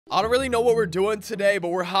I don't really know what we're doing today, but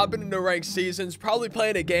we're hopping into ranked seasons, probably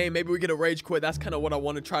playing a game. Maybe we get a rage quit. That's kind of what I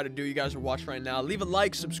want to try to do. You guys are watching right now. Leave a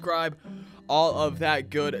like, subscribe, all of that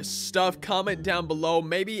good stuff. Comment down below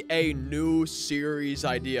maybe a new series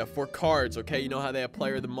idea for cards, okay? You know how they have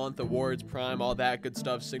Player of the Month, awards, prime, all that good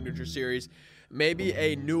stuff, signature series. Maybe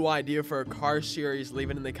a new idea for a card series. Leave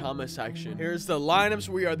it in the comment section. Here's the lineups.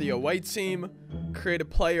 We are the away team. Create a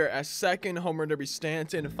player as second. Homer Derby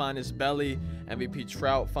Stanton. Finest Belly. MVP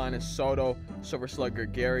Trout. Finest Soto. Silver Slugger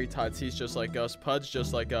Gary. Tatis just like us. Pudge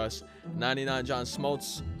just like us. 99 John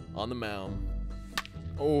Smoltz on the mound.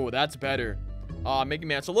 Oh, that's better. Mickey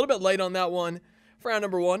Mantle. A little bit late on that one. For round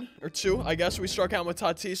number 1 or 2, I guess we struck out with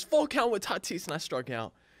Tatis. Full count with Tatis, and I struck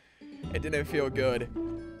out. It didn't feel good.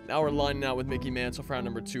 Now we're lining out with Mickey Mantle for round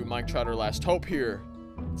number 2. Mike Trout, our last hope here.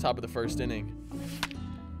 Top of the first inning.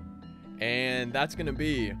 And that's going to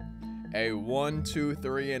be a 1, 2,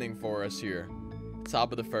 3 inning for us here.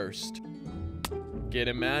 Top of the first. Get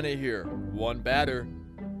him out of here. One batter.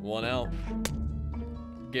 One out.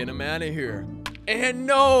 Get him out of here. And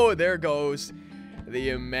no, there goes the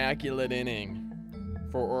immaculate inning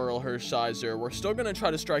for Orel Hershiser. We're still going to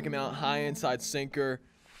try to strike him out. High inside sinker.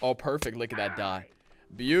 Oh, perfect. Look at that die.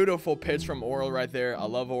 Beautiful pitch from Orel right there. I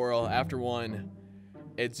love Orel. After 1,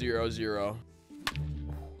 it's 0-0.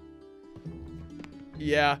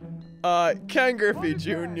 Yeah. Ken Griffey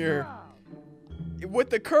Jr. With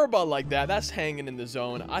the curveball like that, that's hanging in the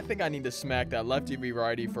zone. I think I need to smack that lefty v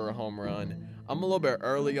righty for a home run. I'm a little bit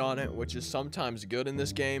early on it, which is sometimes good in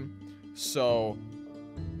this game. So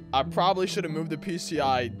I probably should have moved the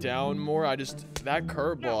PCI down more. That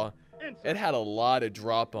curveball, it had a lot of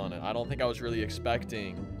drop on it. I don't think I was really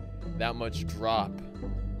expecting that much drop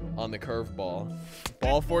on the curveball.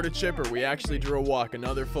 Ball 4 to Chipper. We actually drew a walk.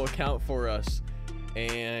 Another full count for us.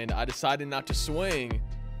 And I decided not to swing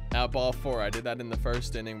at ball 4. I did that in the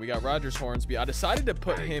first inning. We got Rogers Hornsby. I decided to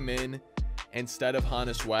put him in instead of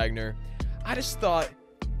Honus Wagner. I just thought,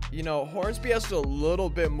 you know, Hornsby has a little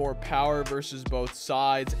bit more power versus both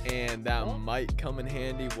sides, and that might come in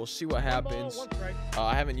handy. We'll see what happens.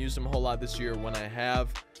 I haven't used him a whole lot this year. When I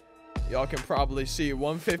have, y'all can probably see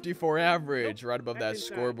 154 average right above that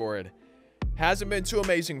scoreboard. Hasn't been too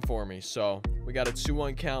amazing for me, so we got a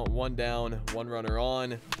 2-1 count, 1 down, 1 runner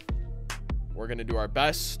on. We're going to do our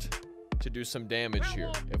best to do some damage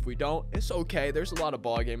here. If we don't, it's okay. There's a lot of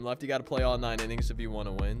ball game left. You got to play all 9 innings if you want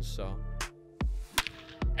to win, so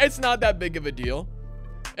it's not that big of a deal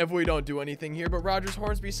if we don't do anything here. But Rogers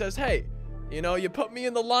Hornsby says, hey, you know, you put me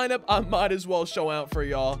in the lineup, I might as well show out for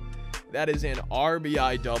y'all. That is an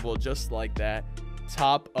RBI double just like that.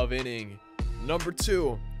 Top of inning number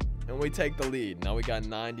 2, and we take the lead. Now we got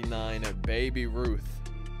 99 of Baby Ruth,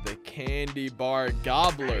 the candy bar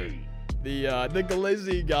gobbler, the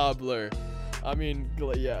glizzy gobbler. I mean,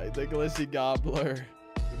 yeah, the glizzy gobbler,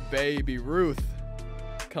 Baby Ruth.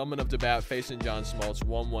 Coming up to bat, facing John Smoltz.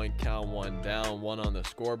 1-1 count, 1 down, 1 on the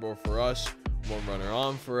scoreboard for us. 1 runner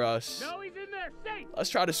on for us. No, he's in there. Safe. Let's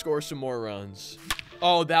try to score some more runs.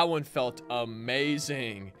 Oh, that one felt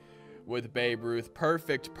amazing with Babe Ruth.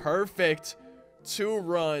 Perfect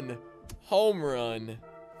 2-run home run.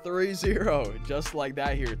 3-0, just like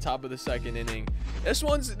that here. Top of the second inning.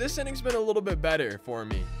 This inning's been a little bit better for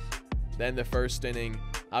me than the first inning.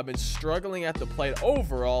 I've been struggling at the plate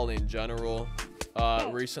overall in general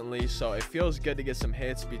recently, so it feels good to get some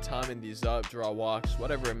hits, be timing these up, draw walks,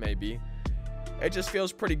 whatever it may be. It just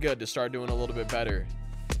feels pretty good to start doing a little bit better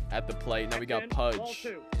at the plate. Now we got Pudge,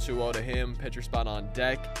 2-0 to him, pitcher spot on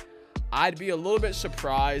deck. I'd be a little bit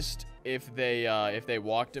surprised if they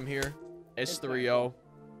walked him here. It's 3-0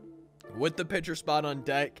 with the pitcher spot on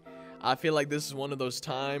deck. I feel like this is one of those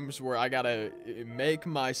times where I gotta make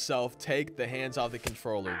myself take the hands off the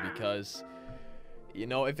controller, because you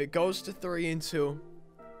know, if it goes to 3-2,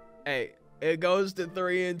 hey, it goes to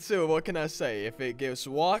 3-2. What can I say? If it gets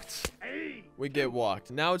walked, we get walked.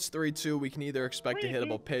 Now it's 3-2. We can either expect a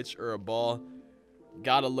hittable pitch or a ball.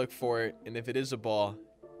 Gotta look for it. And if it is a ball,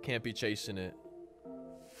 can't be chasing it.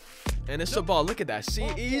 And it's a ball. Look at that. See,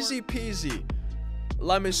 easy peasy,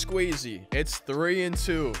 lemon squeezy. It's 3-2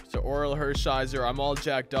 to Orel Hershiser. I'm all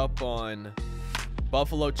jacked up on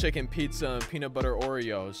buffalo chicken pizza and peanut butter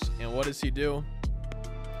Oreos. And what does he do?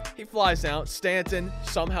 He flies out. Stanton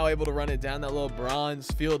somehow able to run it down. That little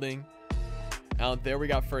bronze fielding out there. We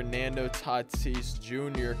got Fernando Tatis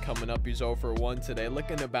Jr. coming up. He's 0 for 1 today,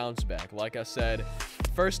 looking to bounce back. Like I said,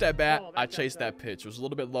 first at bat, I chased that pitch. It was a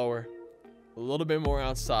little bit lower, a little bit more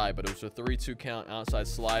outside, but it was a 3-2 count, outside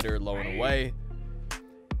slider, low and away.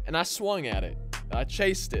 And I swung at it. I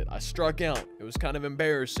chased it. I struck out. It was kind of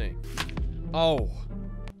embarrassing. Oh.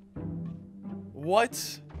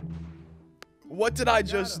 What? What did I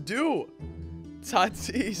just do?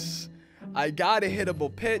 Tatis. I got a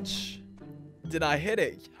hittable pitch. Did I hit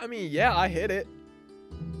it? I mean, yeah, I hit it.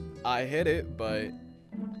 I hit it, but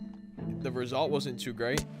the result wasn't too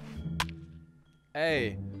great.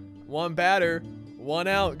 Hey, one batter, one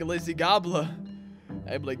out, Glizzy Gobbler.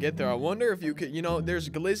 Able to get there. I wonder if you could, you know, there's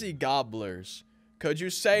Glizzy Gobblers. Could you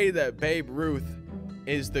say that Babe Ruth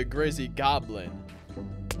is the Grizzly Goblin?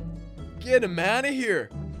 Get him out of here.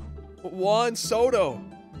 Juan Soto.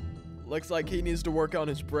 Looks like he needs to work on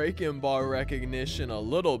his breaking ball recognition a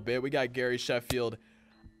little bit. We got Gary Sheffield.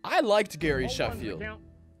 I liked Gary Sheffield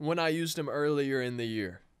when I used him earlier in the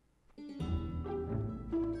year.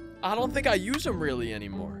 I don't think I use him really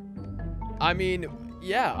anymore. I mean,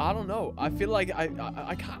 yeah, I don't know. I feel like I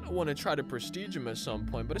kind of want to try to prestige him at some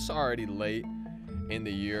point, but it's already late in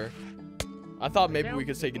the year. I thought maybe we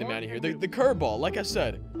could say get him out of here. The curveball, like I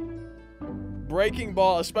said, breaking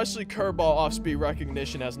ball, especially curveball off-speed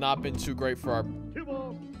recognition, has not been too great for our... 2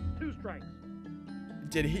 balls, 2 strikes.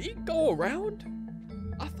 Did he go around?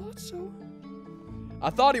 I thought so. I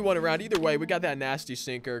thought he went around. Either way, we got that nasty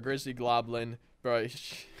sinker, Grizzly Goblin, bro.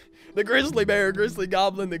 The Grizzly Bear, Grizzly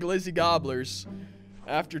Goblin, the Glizzy Gobblers.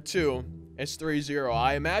 After 2, it's 3-0.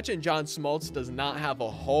 I imagine John Smoltz does not have a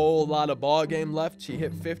whole lot of ball game left. He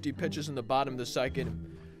hit 50 pitches in the bottom of the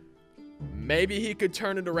second. Maybe he could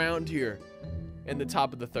turn it around here in the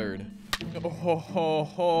top of the third.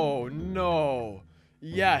 Oh, no.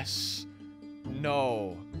 Yes.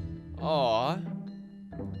 No. Aw.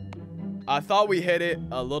 I thought we hit it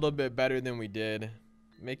a little bit better than we did.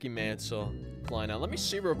 Mickey Mantle flying out. Let me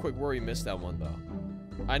see real quick where he missed that one, though.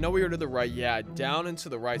 I know we were to the right. Yeah, down and to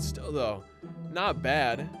the right still, though. Not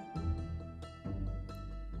bad.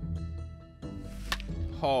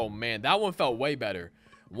 Oh, man. That one felt way better.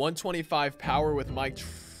 125 power with Mike.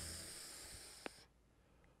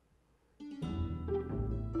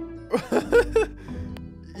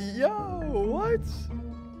 Yo, what?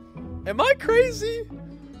 Am I crazy?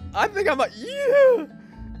 I think I'm like, yeah.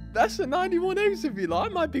 That's a 91 exit velo. I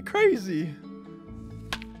might be crazy.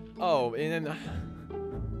 Oh, and then...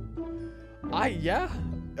 yeah.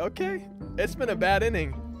 Okay. It's been a bad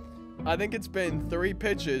inning. I think it's been 3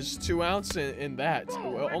 pitches, 2 outs in that.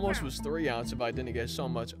 Well, almost was 3 outs if I didn't get so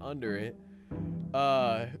much under it.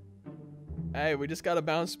 Hey, we just got to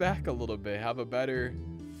bounce back a little bit. Have a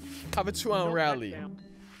 2-out rally.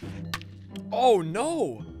 Oh,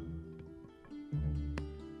 no.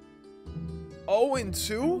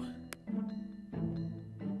 0-2?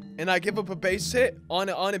 And I give up a base hit on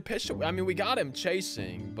a pitch. I mean, we got him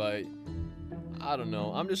chasing, but I don't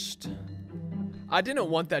know. I didn't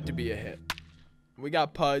want that to be a hit. We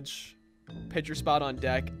got Pudge. Pitcher spot on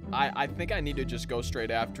deck. I think I need to just go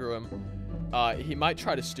straight after him. He might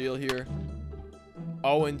try to steal here.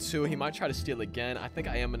 0-2. He might try to steal again. I think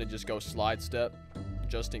I am going to just go slide step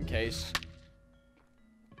just in case.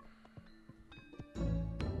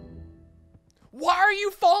 Why are you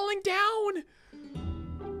falling down?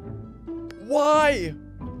 Why?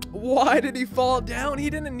 Why did he fall down? He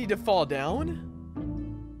didn't need to fall down.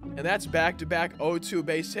 And that's back-to-back 0-2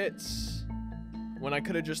 base hits. When I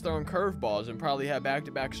could have just thrown curveballs and probably had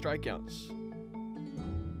back-to-back strikeouts.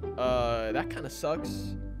 That kind of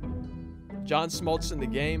sucks. John Smoltz in the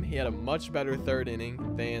game. He had a much better 3rd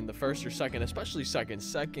inning than the 1st or 2nd, especially 2nd.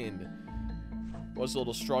 2nd was a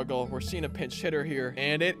little struggle. We're seeing a pinch hitter here,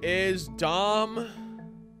 and it is Dom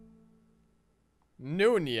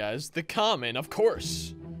Nunez, the common, of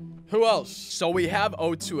course. Who else? So we have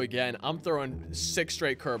 0-2 again. I'm throwing 6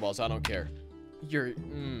 straight curveballs. I don't care.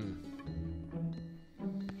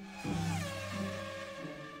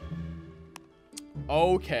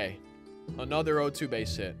 Okay. Another 0-2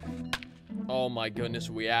 base hit. Oh my goodness.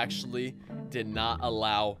 We actually did not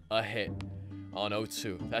allow a hit on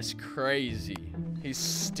 0-2. That's crazy. He's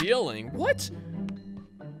stealing. What?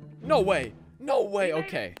 No way. No way.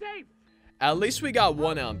 Okay. At least we got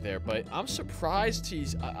 1 out there, but I'm surprised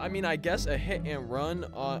he's... I mean, I guess a hit and run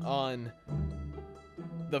on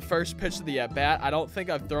the first pitch of the at-bat. I don't think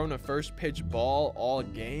I've thrown a first pitch ball all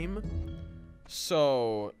game.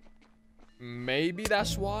 So, maybe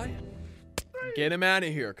that's why. Get him out of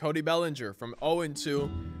here. Cody Bellinger from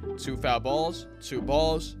 0-2. 2 foul balls, 2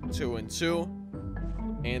 balls,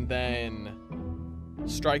 2-2. And then...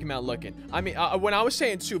 strike him out looking. I mean, when I was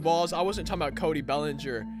saying 2 balls, I wasn't talking about Cody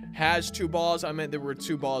Bellinger has 2 balls. I meant there were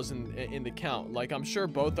 2 balls in the count. Like, I'm sure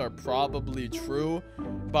both are probably true,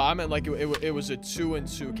 but I meant like it was a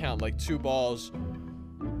 2-2 count, like 2 balls,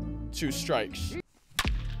 2 strikes.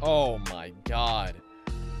 Oh my God.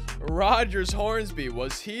 Rogers Hornsby,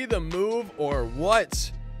 was he the move or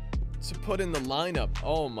what to put in the lineup?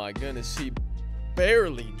 Oh my goodness, he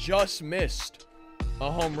barely just missed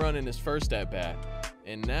a home run in his first at bat.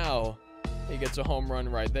 And now he gets a home run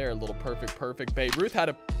right there. A little perfect. Babe Ruth had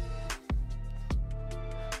a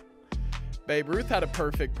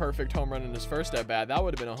perfect home run in his first at bat. That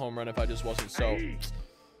would have been a home run if I just wasn't so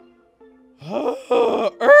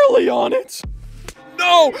early on it.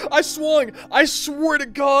 No, I swung. I swear to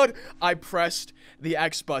God, I pressed the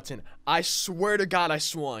X button. I swear to God, I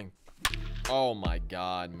swung. Oh my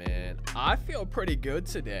God, man. I feel pretty good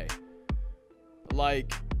today.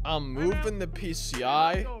 Like, I'm moving the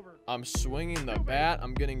PCI. I'm swinging the bat.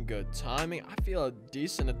 I'm getting good timing. I feel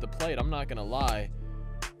decent at the plate. I'm not going to lie.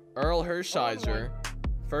 Earl Hershiser,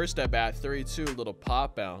 first at bat, 3-2, little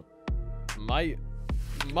pop out. Might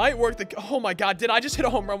work the... Oh my God, did I just hit a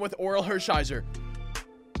home run with Earl Hershiser?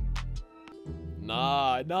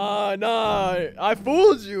 Nah. I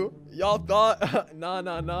fooled you. Y'all thought...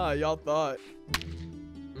 Nah. Y'all thought...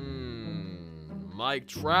 Mike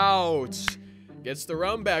Trout gets the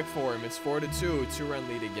run back for him. It's 4-2. 2-run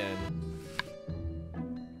lead again.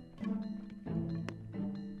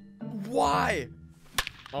 Why?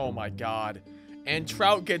 Oh my God. And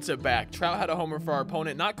Trout gets it back. Trout had a homer for our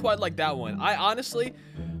opponent. Not quite like that one. I honestly,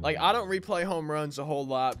 like, I don't replay home runs a whole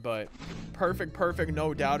lot, but perfect,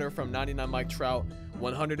 no doubter from 99 Mike Trout.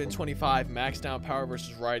 125 max down power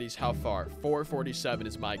versus righties. How far? 447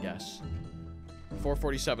 is my guess.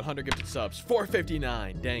 447, 100 gifted subs.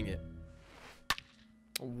 459, dang it.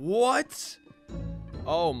 What?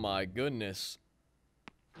 Oh my goodness.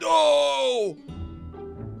 No!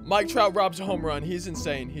 Mike Trout robs a home run. He's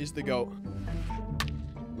insane. He's the GOAT.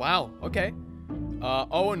 Wow, okay.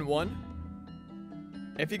 0-1.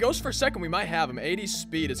 If he goes for second, we might have him. 80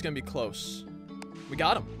 speed. It's going to be close. We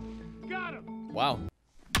got him. Got him. Wow.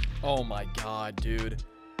 Oh my God, dude.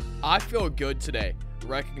 I feel good today.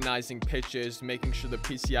 Recognizing pitches, making sure the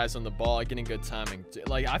PCI's on the ball, getting good timing.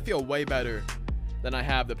 Like, I feel way better than I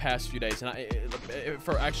have the past few days. And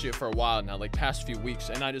for a while now, like past few weeks.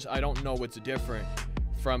 And I don't know what's different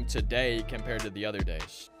from today compared to the other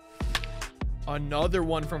days. Another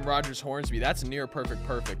one from Rogers Hornsby. That's near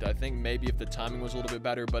perfect. I think maybe if the timing was a little bit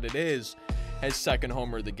better, but it is his second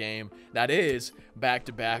homer of the game. That is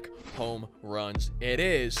back-to-back home runs. It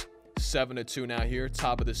is 7-2 now here,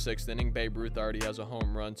 top of the 6th inning. Babe Ruth already has a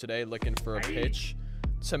home run today, looking for a pitch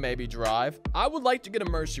to maybe drive. I would like to get a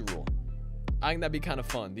mercy rule. I think that'd be kind of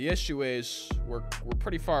fun. The issue is we're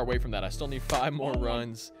pretty far away from that. I still need 5 more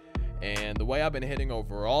runs. And the way I've been hitting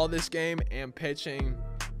overall this game and pitching,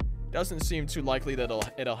 doesn't seem too likely that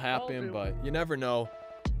it'll happen, but you never know.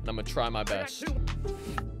 And I'm gonna try my best.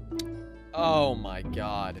 Oh my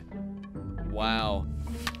God. Wow.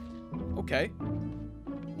 Okay.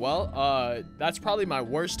 Well, that's probably my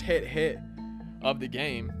worst hit of the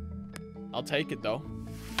game. I'll take it though.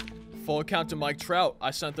 Full count to Mike Trout.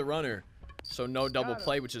 I sent the runner. So no double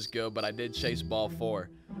play, which is good, but I did chase ball 4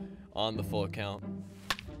 on the full count.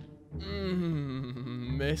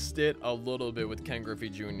 Missed it a little bit with Ken Griffey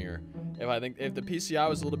Jr. If the PCI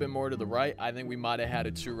was a little bit more to the right, I think we might have had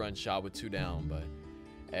a 2-run shot with 2 down. But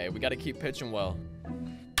hey, we got to keep pitching well.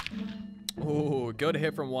 Ooh, good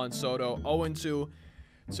hit from Juan Soto. 0-2 to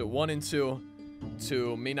 1-2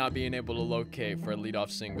 to me not being able to locate for a leadoff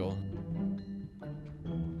single.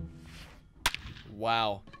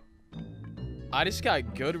 Wow. I just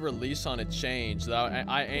got good release on a change.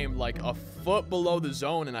 I aimed like a foot below the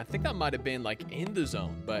zone, and I think that might have been like in the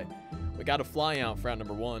zone, but we got a fly out for out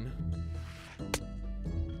number 1.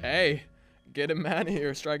 Hey, get him out of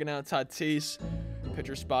here. Striking out Tatis.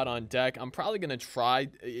 Pitcher spot on deck. I'm probably going to try,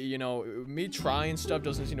 you know, me trying stuff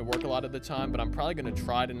doesn't seem to work a lot of the time, but I'm probably going to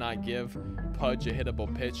try to not give Pudge a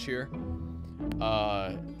hittable pitch here.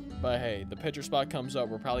 But hey, the pitcher spot comes up.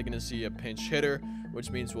 We're probably going to see a pinch hitter,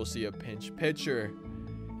 which means we'll see a pinch pitcher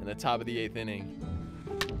in the top of the 8th inning.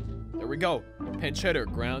 There we go. Pinch hitter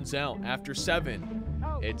grounds out after 7.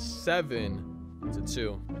 It's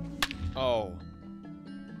 7-2. Oh.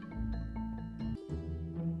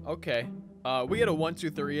 Okay. We had a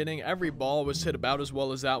 1-2-3 inning. Every ball was hit about as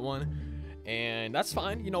well as that one. And that's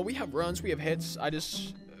fine. You know, we have runs. We have hits.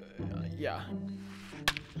 Yeah.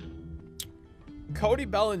 Cody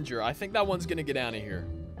Bellinger. I think that one's going to get out of here.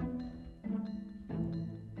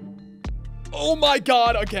 Oh my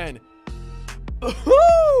God, again.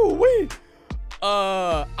 Wait.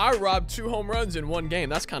 I robbed 2 home runs in 1 game.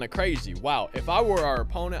 That's kind of crazy. Wow. If I were our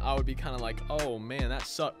opponent, I would be kind of like, oh man, that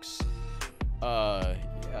sucks. Yeah,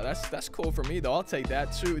 that's cool for me though. I'll take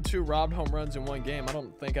that. Two robbed home runs in 1 game. I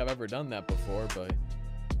don't think I've ever done that before, but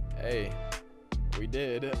hey, we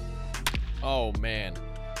did. Oh man.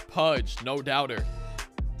 Pudge, no doubter.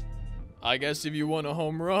 I guess if you want a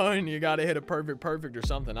home run, you got to hit a perfect or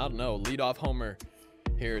something. I don't know. Leadoff homer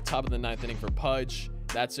here, top of the 9th inning for Pudge.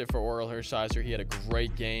 That's it for Oral Hershiser. He had a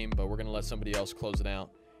great game, but we're going to let somebody else close it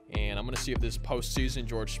out. And I'm going to see if this postseason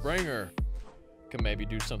George Springer can maybe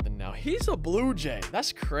do something now. He's a Blue Jay.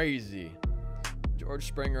 That's crazy. George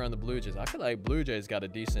Springer on the Blue Jays. I feel like Blue Jays got a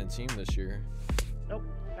decent team this year. Nope.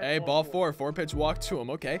 Hey, ball 4. 4-pitch walk to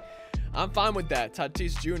him. Okay. I'm fine with that.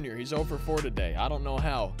 Tatis Jr., he's 0 for 4 today. I don't know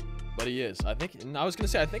how, but he is. I think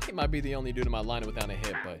he might be the only dude in my lineup without a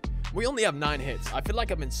hit, but we only have 9 hits. I feel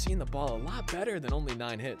like I've been seeing the ball a lot better than only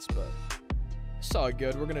 9 hits, but it's all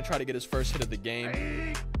good. We're going to try to get his first hit of the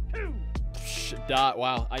game. Dot.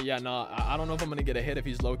 Wow. I don't know if I'm going to get a hit if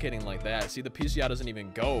he's locating like that. See, the PCI doesn't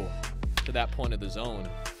even go to that point of the zone.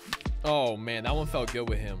 Oh, man, that one felt good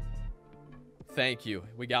with him. Thank you.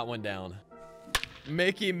 We got one down.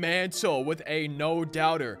 Mickey Mantle with a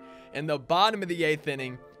no-doubter. In the bottom of the 8th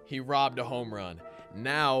inning, he robbed a home run.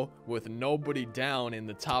 Now, with nobody down in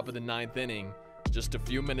the top of the 9th inning, just a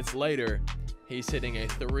few minutes later, he's hitting a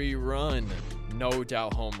 3-run,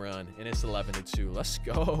 no-doubt home run, and it's 11-2. Let's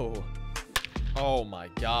go. Oh, my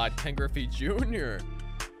God. Ken Griffey Jr.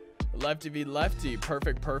 Lefty v. lefty.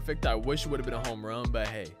 Perfect. I wish it would have been a home run, but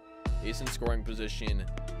hey, he's in scoring position.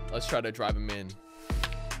 Let's try to drive him in.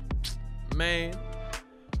 Man,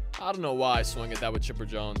 I don't know why I swing at that with Chipper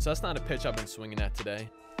Jones. That's not a pitch I've been swinging at today.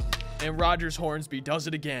 And Rogers Hornsby does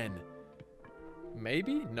it again.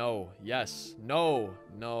 Maybe? No. Yes. No.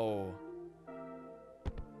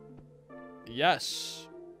 Yes.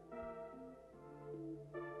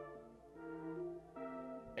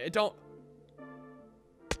 It don't.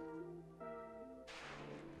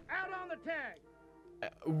 Out on the tag.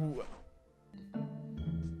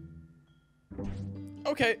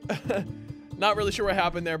 Okay. Not really sure what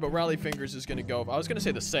happened there, but Rally Fingers is going to go. I was going to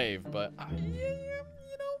say the save, but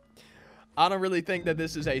I don't really think that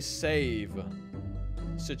this is a save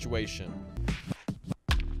situation.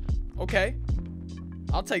 Okay.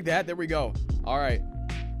 I'll take that. There we go. All right.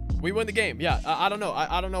 We win the game. Yeah, I don't know.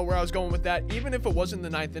 I don't know where I was going with that. Even if it wasn't the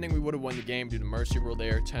 9th inning, we would have won the game due to mercy rule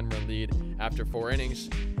there. 10-run lead after 4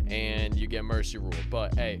 innings, and you get mercy rule.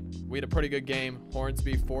 But, hey, we had a pretty good game.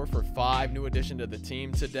 Hornsby, 4 for 5. New addition to the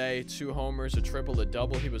team today. 2 homers, a triple, a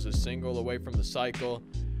double. He was a single away from the cycle.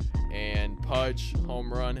 And Pudge,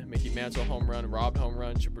 home run. Mickey Mantle, home run. Robbed, home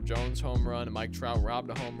run. Chipper Jones, home run. And Mike Trout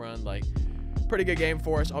robbed a home run. Like, pretty good game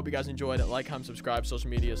for us. I hope you guys enjoyed it. Like, comment, subscribe,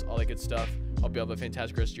 social medias, all that good stuff. Hope you have a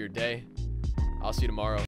fantastic rest of your day. I'll see you tomorrow.